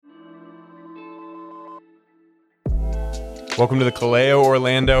Welcome to the Kaleo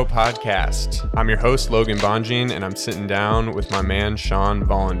Orlando podcast. I'm your host, Logan Bonjean, and I'm sitting down with my man, Sean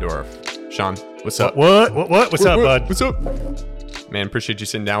Vollendorf. Sean, what's up? What? What's up, bud? What's up? Man, appreciate you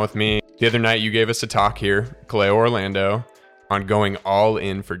sitting down with me. The other night, you gave us a talk here, Kaleo Orlando, on going all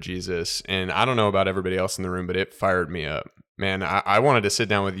in for Jesus. And I don't know about everybody else in the room, but it fired me up. Man, I wanted to sit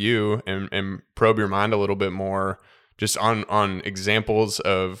down with you and probe your mind a little bit more just on examples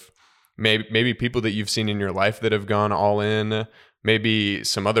of maybe people that you've seen in your life that have gone all in, maybe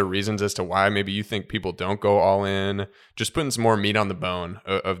some other reasons as to why maybe you think people don't go all in, just putting some more meat on the bone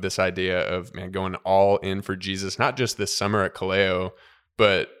of this idea of, man, going all in for Jesus, not just this summer at Kaleo,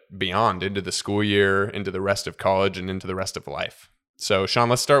 but beyond, into the school year, into the rest of college, and into the rest of life. So, Sean,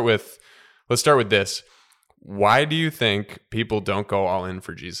 let's start with this. Why do you think people don't go all in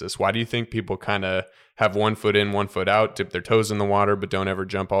for Jesus? Why do you think people kind of have one foot in, one foot out, dip their toes in the water, but don't ever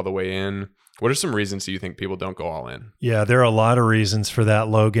jump all the way in? What are some reasons do you think people don't go all in? Yeah, there are a lot of reasons for that,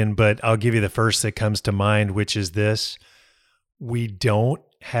 Logan, but I'll give you the first that comes to mind, which is this. We don't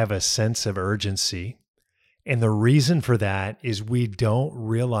have a sense of urgency. And the reason for that is we don't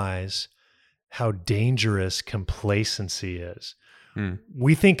realize how dangerous complacency is.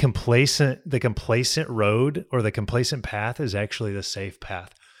 We think the complacent road or the complacent path is actually the safe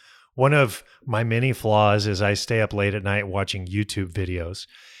path. One of my many flaws is I stay up late at night watching YouTube videos.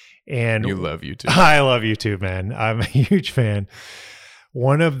 And you love YouTube. I love YouTube, man. I'm a huge fan.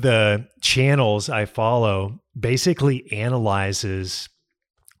 One of the channels I follow basically analyzes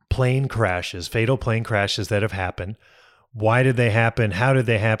plane crashes, fatal plane crashes that have happened. Why did they happen? How did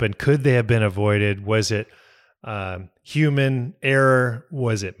they happen? Could they have been avoided? Was it human error?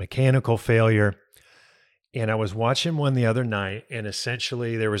 Was it mechanical failure? And I was watching one the other night, and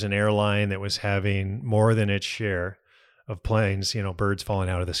essentially there was an airline that was having more than its share of planes, birds falling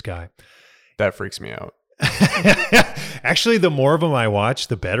out of the sky. That freaks me out. Actually, the more of them I watch,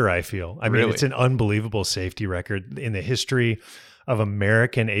 the better I feel. I mean, Really? It's an unbelievable safety record in the history of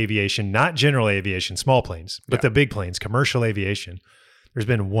American aviation, not general aviation, small planes, but the big planes, commercial aviation. There's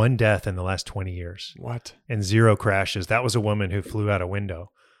been one death in the last 20 years. What? And 0 crashes. That was a woman who flew out a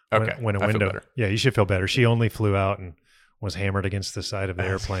window. Okay. When a I feel window. better. Yeah, you should feel better. She only flew out and was hammered against the side of the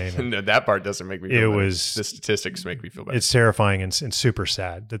airplane. No, that part doesn't make me feel better. The statistics make me feel better. It's terrifying and super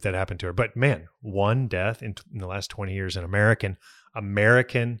sad that happened to her. But man, one death in the last 20 years in American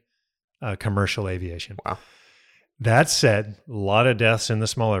commercial aviation. Wow. That said, a lot of deaths in the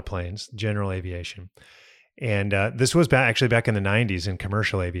smaller planes, general aviation. And this was back in the 90s in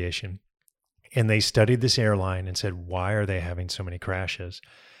commercial aviation. And they studied this airline and said, why are they having so many crashes?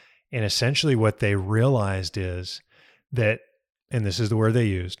 And essentially what they realized is that, and this is the word they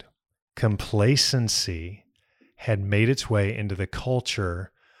used, complacency had made its way into the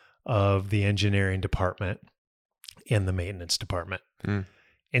culture of the engineering department and the maintenance department.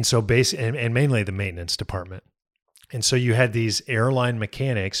 And so and mainly the maintenance department. And so you had these airline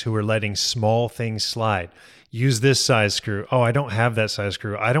mechanics who were letting small things slide. Use this size screw. Oh, I don't have that size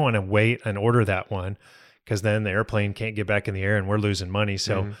screw. I don't want to wait and order that one because then the airplane can't get back in the air and we're losing money.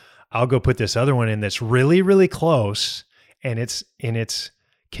 So I'll go put this other one in that's really, really close and it's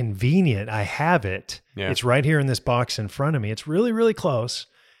convenient. I have it. Yeah. It's right here in this box in front of me. It's really, really close.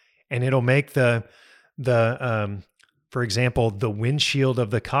 And it'll make for example, the windshield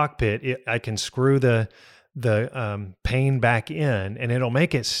of the cockpit, I can screw the pane back in and it'll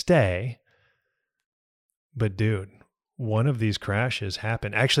make it stay. But dude, one of these crashes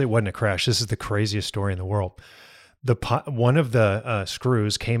happened. Actually, it wasn't a crash. This is the craziest story in the world. One of the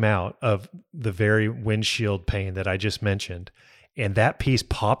screws came out of the very windshield pane that I just mentioned, and that piece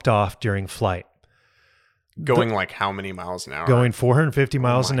popped off during flight. Going like how many miles an hour? Going 450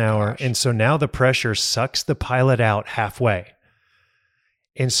 miles an hour. Gosh. And so now the pressure sucks the pilot out halfway.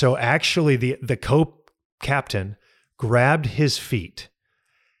 And so actually the co-captain grabbed his feet.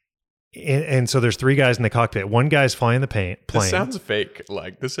 And so there's 3 guys in the cockpit. One guy's flying the plane. This sounds fake.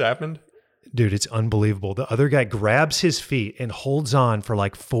 Like this happened? Dude, it's unbelievable. The other guy grabs his feet and holds on for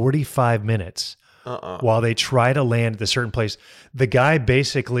like 45 minutes while they try to land at a certain place. The guy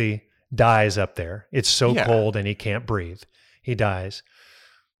basically dies up there. It's so cold and he can't breathe. He dies.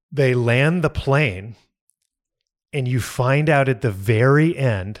 They land the plane and you find out at the very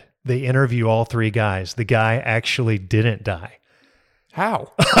end, they interview all 3 guys. The guy actually didn't die.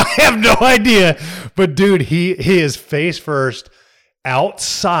 How? I have no idea. But dude, he is face first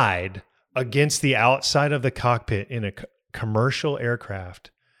outside against the outside of the cockpit in a commercial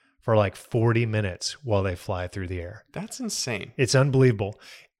aircraft for like 40 minutes while they fly through the air. That's insane. It's unbelievable.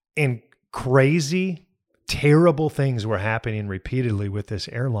 And crazy, terrible things were happening repeatedly with this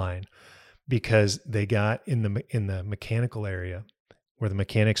airline because they got in the mechanical area where the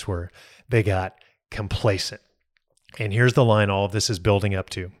mechanics were, they got complacent. And here's the line all of this is building up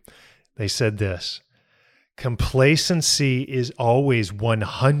to. They said this: complacency is always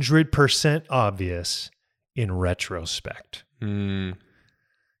 100% obvious in retrospect.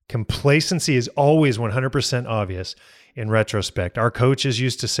 Complacency is always 100% obvious in retrospect. Our coaches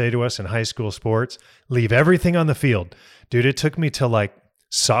used to say to us in high school sports, leave everything on the field. Dude, it took me till like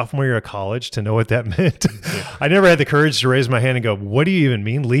sophomore year of college to know what that meant. Yeah. I never had the courage to raise my hand and go, what do you even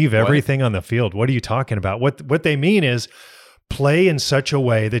mean leave everything on the field? What are you talking about? What they mean is play in such a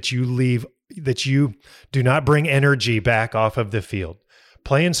way that you do not bring energy back off of the field.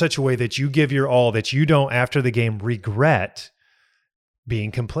 Play in such a way that you give your all, that you don't after the game regret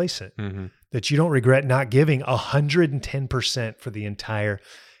being complacent, that you don't regret not giving 110% for the entire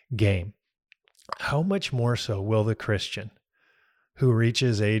game. How much more so will the Christian who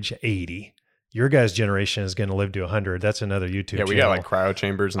reaches age 80, your guys' generation is going to live to 100. That's another YouTube channel. Yeah, we got like cryo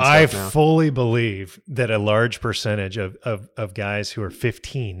chambers and stuff now. I fully believe that a large percentage of guys who are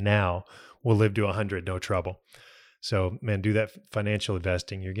 15 now will live to 100, no trouble. So, man, do that financial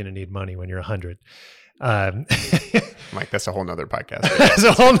investing. You're going to need money when you're 100. Mike, that's a whole nother podcast. That's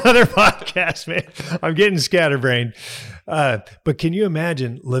a whole nother podcast, man. I'm getting scatterbrained. But can you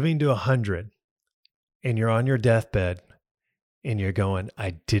imagine living to 100 and you're on your deathbed and you're going,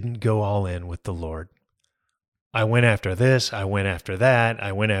 I didn't go all in with the Lord. I went after this. I went after that.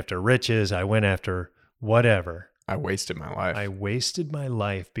 I went after riches. I went after whatever. I wasted my life. I wasted my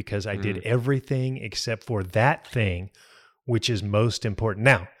life because I did everything except for that thing, which is most important.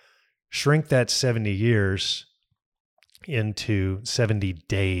 Now, shrink that 70 years into 70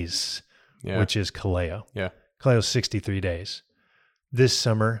 days, which is Kaleo. Yeah. Kaleo's 63 days. This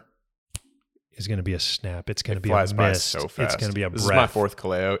summer is going to be a snap. It's going to be a mist. By so fast. It's going to be a breath. This is my fourth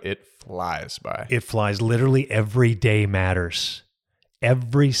Kaleo. It flies by. It flies. Literally every day matters.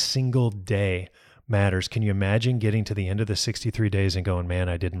 Every single day matters. Can you imagine getting to the end of the 63 days and going, man,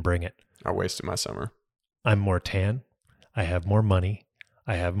 I didn't bring it. I wasted my summer. I'm more tan. I have more money.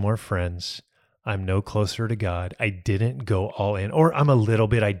 I have more friends. I'm no closer to God. I didn't go all in. Or I'm a little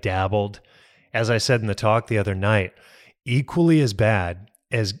bit, I dabbled. As I said in the talk the other night, equally as bad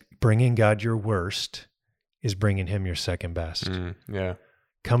as bringing God your worst is bringing him your second best. Yeah.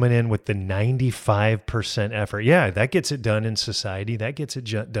 Coming in with the 95% effort. Yeah, that gets it done in society. That gets it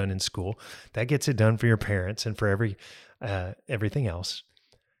done in school. That gets it done for your parents and for everything else.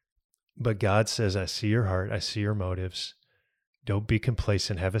 But God says, I see your heart. I see your motives. Don't be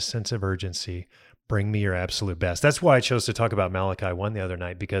complacent. Have a sense of urgency. Bring me your absolute best. That's why I chose to talk about Malachi 1 the other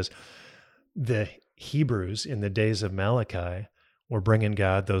night, because the Hebrews in the days of Malachi were bringing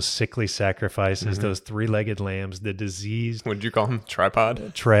God those sickly sacrifices, those three-legged lambs, the diseased. What did you call them?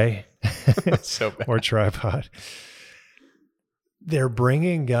 Tripod? Tray. So bad. Or tripod. They're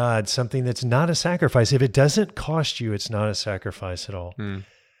bringing God something that's not a sacrifice. If it doesn't cost you, it's not a sacrifice at all.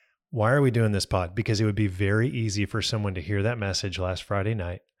 Why are we doing this pod? Because it would be very easy for someone to hear that message last Friday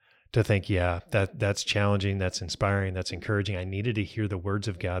night to think, yeah, that's challenging, that's inspiring, that's encouraging. I needed to hear the words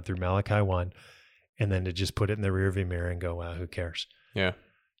of God through Malachi 1, and then to just put it in the rearview mirror and go, wow, who cares? Yeah.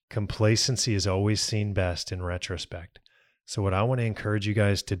 Complacency is always seen best in retrospect. So what I want to encourage you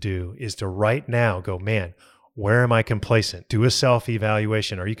guys to do is to right now go, man, where am I complacent? Do a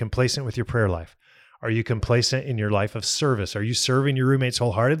self-evaluation. Are you complacent with your prayer life? Are you complacent in your life of service? Are you serving your roommates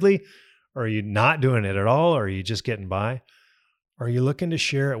wholeheartedly? Or are you not doing it at all? Or are you just getting by? Are you looking to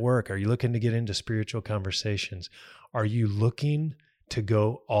share at work? Are you looking to get into spiritual conversations? Are you looking to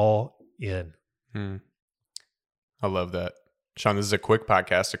go all in? I love that. Sean, this is a quick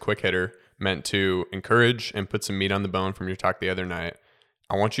podcast, a quick hitter meant to encourage and put some meat on the bone from your talk the other night.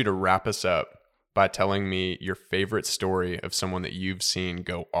 I want you to wrap us up by telling me your favorite story of someone that you've seen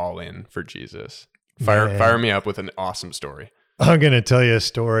go all in for Jesus. Fire me up with an awesome story. I'm going to tell you a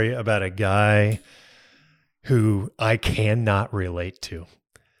story about a guy who I cannot relate to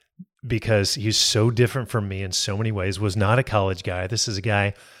because he's so different from me in so many ways. Was not a college guy. This is a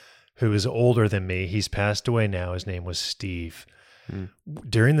guy who is older than me. He's passed away now. His name was Steve.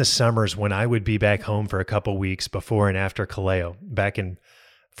 During the summers when I would be back home for a couple weeks before and after Kaleo, back in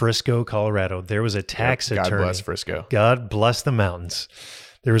Frisco, Colorado, there was a tax attorney. God bless Frisco. God bless the mountains.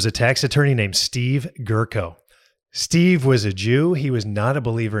 There was a tax attorney named Steve Gurko. Steve was a Jew. He was not a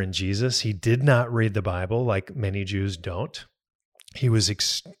believer in Jesus. He did not read the Bible like many Jews don't. He was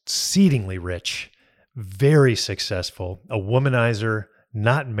exceedingly rich, very successful, a womanizer,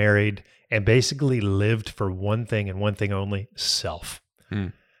 not married, and basically lived for one thing and one thing only, self.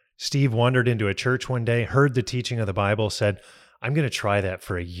 Steve wandered into a church one day, heard the teaching of the Bible, said, I'm going to try that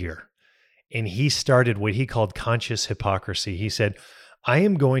for a year. And he started what he called conscious hypocrisy. He said, I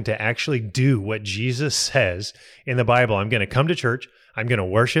am going to actually do what Jesus says in the Bible. I'm going to come to church. I'm going to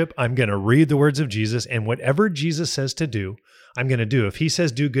worship. I'm going to read the words of Jesus. And whatever Jesus says to do, I'm going to do. If he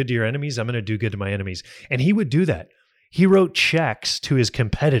says, do good to your enemies, I'm going to do good to my enemies. And he would do that. He wrote checks to his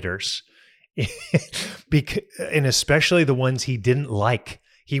competitors, and especially the ones he didn't like.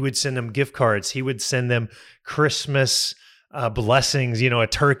 He would send them gift cards. He would send them Christmas blessings, a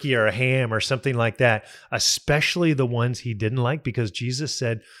turkey or a ham or something like that, especially the ones he didn't like, because Jesus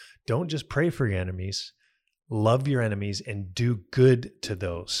said, don't just pray for your enemies, love your enemies and do good to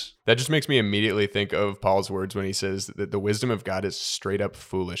those. That just makes me immediately think of Paul's words when he says that the wisdom of God is straight up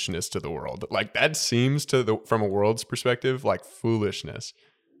foolishness to the world. Like that seems from a world's perspective, like foolishness.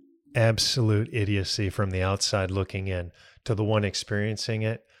 Absolute idiocy from the outside looking in. To the one experiencing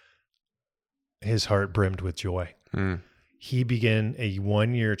it, his heart brimmed with joy. He began a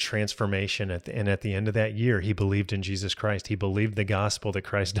 1-year transformation, and at the end of that year, he believed in Jesus Christ. He believed the gospel that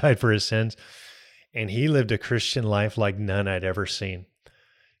Christ died for his sins, and he lived a Christian life like none I'd ever seen.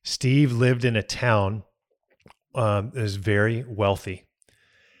 Steve lived in a town that was very wealthy,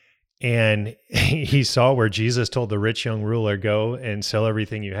 and he saw where Jesus told the rich young ruler, go and sell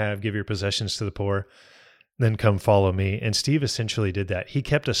everything you have, give your possessions to the poor, then come follow me. And Steve essentially did that. He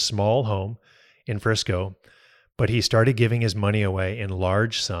kept a small home in Frisco, but he started giving his money away in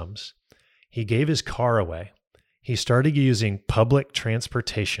large sums. He gave his car away. He started using public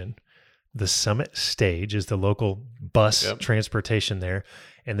transportation. The Summit Stage is the local bus transportation there.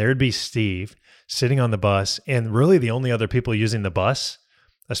 And there'd be Steve sitting on the bus. And really the only other people using the bus,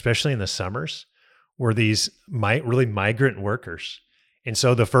 especially in the summers, were these really migrant workers. And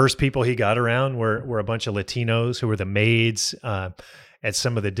so the first people he got around were a bunch of Latinos who were the maids at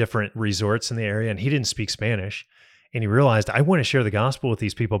some of the different resorts in the area. And he didn't speak Spanish. And he realized, I want to share the gospel with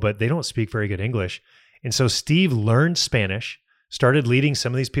these people, but they don't speak very good English. And so Steve learned Spanish, started leading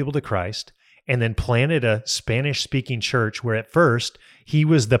some of these people to Christ, and then planted a Spanish-speaking church where at first he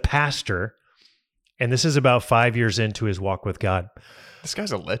was the pastor. And this is about 5 years into his walk with God. This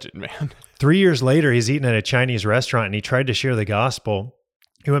guy's a legend, man. 3 years later, he's eating at a Chinese restaurant and he tried to share the gospel.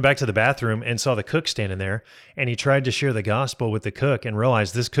 He went back to the bathroom and saw the cook standing there, and he tried to share the gospel with the cook and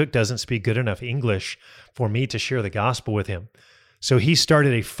realized this cook doesn't speak good enough English for me to share the gospel with him. So he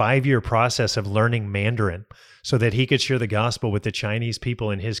started a 5-year process of learning Mandarin so that he could share the gospel with the Chinese people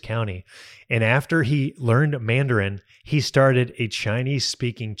in his county. And after he learned Mandarin, he started a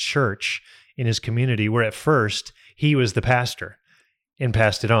Chinese-speaking church in his community where at first he was the pastor and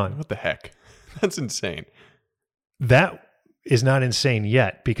passed it on. What the heck? That's insane. That is not insane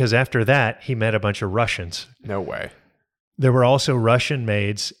yet, because after that, he met a bunch of Russians. No way. There were also Russian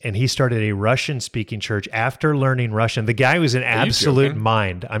maids, and he started a Russian-speaking church after learning Russian. The guy was an absolute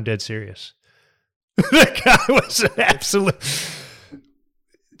mind. I'm dead serious. The guy was an absolute...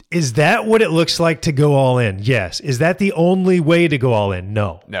 Is that what it looks like to go all in? Yes. Is that the only way to go all in?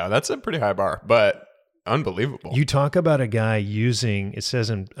 No. No, that's a pretty high bar, but unbelievable. You talk about a guy using, it says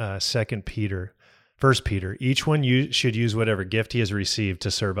in 1 Peter, each one should use whatever gift he has received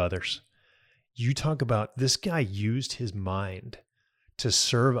to serve others. You talk about this guy used his mind to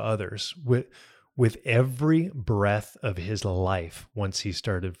serve others with every breath of his life once he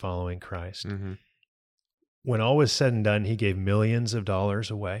started following Christ. Mm-hmm. When all was said and done, he gave millions of dollars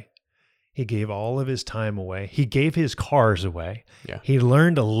away. He gave all of his time away. He gave his cars away. Yeah. He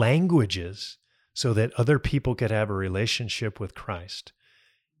learned languages so that other people could have a relationship with Christ.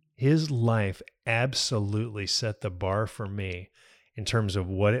 His life absolutely set the bar for me in terms of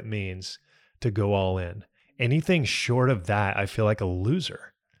what it means to go all in. Anything short of that, I feel like a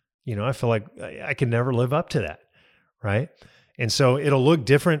loser. I feel like I can never live up to that, right? And so it'll look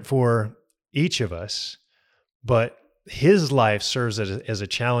different for each of us, but his life serves as a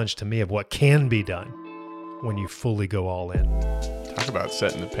challenge to me of what can be done when you fully go all in. Talk about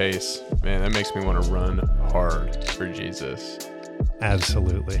setting the pace. Man, that makes me want to run hard for Jesus.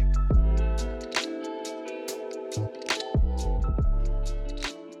 Absolutely.